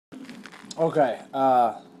Okay.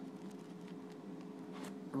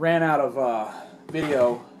 Ran out of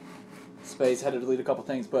video space. Had to delete a couple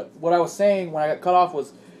things. But what I was saying when I got cut off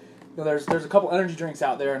was, there's a couple energy drinks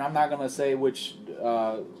out there, and I'm not going to say which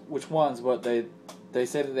ones, but they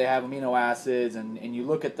say that they have amino acids, and you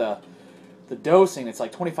look at the dosing, it's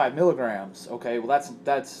like 25 milligrams. Okay, well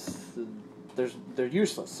they're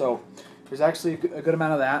useless. So there's actually a good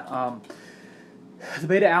amount of that. The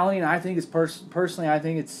beta alanine, I think, is personally, I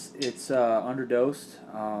think it's underdosed.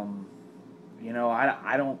 I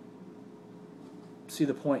don't see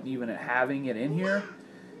the point in even having it in here,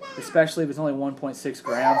 especially if it's only 1.6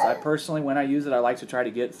 grams. I personally, when I use it, I like to try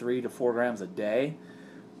to get 3 to 4 grams a day.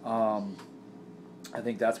 I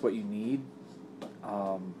think that's what you need.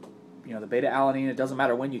 The beta alanine, it doesn't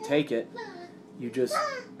matter when you take it. You just,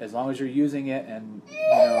 as long as you're using it and,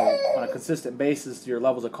 on a consistent basis, your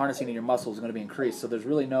levels of carnosine in your muscles are going to be increased. So there's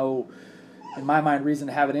really no, in my mind, reason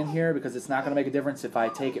to have it in here, because it's not going to make a difference if I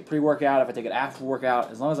take it pre-workout, if I take it after workout.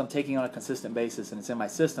 As long as I'm taking it on a consistent basis and it's in my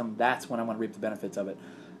system, that's when I'm going to reap the benefits of it.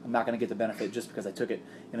 I'm not going to get the benefit just because I took it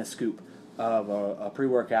in a scoop of a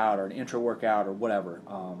pre-workout or an intra-workout or whatever.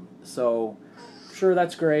 So, sure,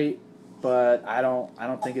 that's great, but I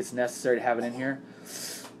don't think it's necessary to have it in here.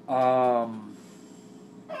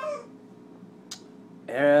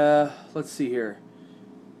 Let's see here.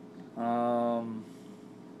 Got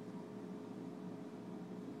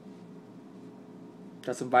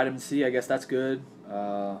some vitamin C. I guess that's good.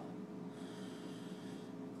 I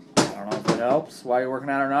don't know if it helps while you're working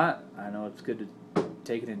out or not. I know it's good to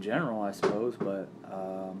take it in general, I suppose, but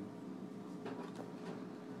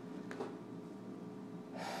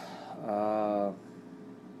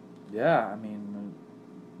yeah, I mean,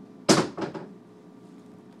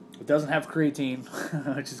 it doesn't have creatine,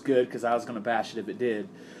 which is good, because I was going to bash it if it did,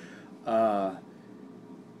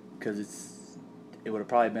 because it would have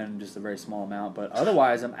probably been just a very small amount. But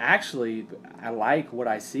otherwise, I like what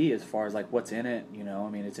I see as far as like what's in it.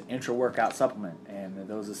 It's an intra-workout supplement, and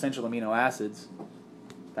those essential amino acids,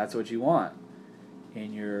 that's what you want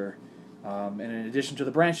in your, and in addition to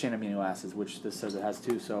the branched-chain amino acids, which this says it has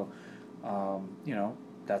too. So,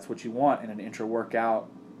 that's what you want in an intra-workout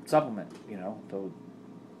supplement.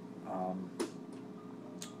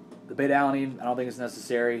 The beta alanine, I don't think it's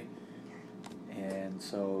necessary. And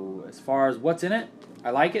so, as far as what's in it,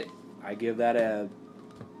 I like it. I give that a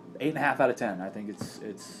 8.5 out of 10. I think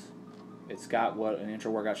it's got what an intra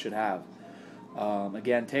workout should have.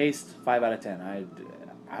 Again, taste 5 out of 10.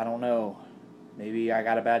 I don't know. Maybe I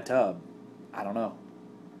got a bad tub. I don't know.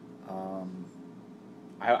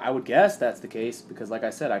 I would guess that's the case, because, like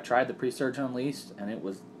I said, I tried the Pre-Surge Unleashed, and it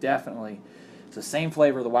was definitely, it's the same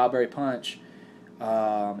flavor, the Wild Berry Punch,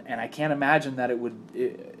 and I can't imagine that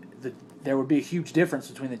there would be a huge difference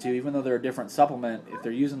between the two, even though they're a different supplement. If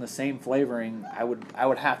they're using the same flavoring, I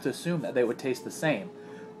would have to assume that they would taste the same,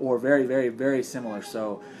 or very, very, very similar.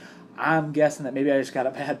 So I'm guessing that maybe I just got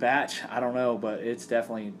a bad batch. I don't know, but it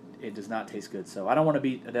does not taste good. So I don't want to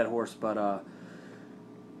beat a dead horse, but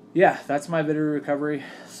yeah, that's my video recovery.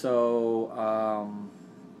 So,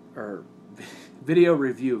 or video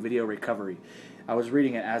review, video recovery. I was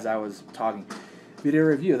reading it as I was talking. Video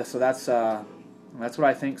review. So that's what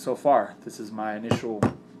I think so far. This is my initial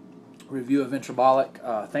review of Intrabolic.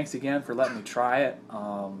 Thanks again for letting me try it.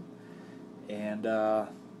 And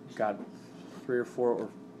got 3 or 4 or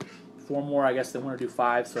 4 more. I guess they want to do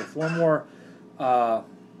 5. So 4 more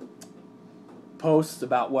posts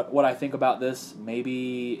about what I think about this.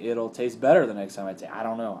 Maybe it'll taste better the next time I take it. I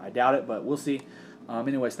don't know. I doubt it, but we'll see.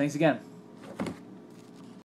 Anyways, thanks again.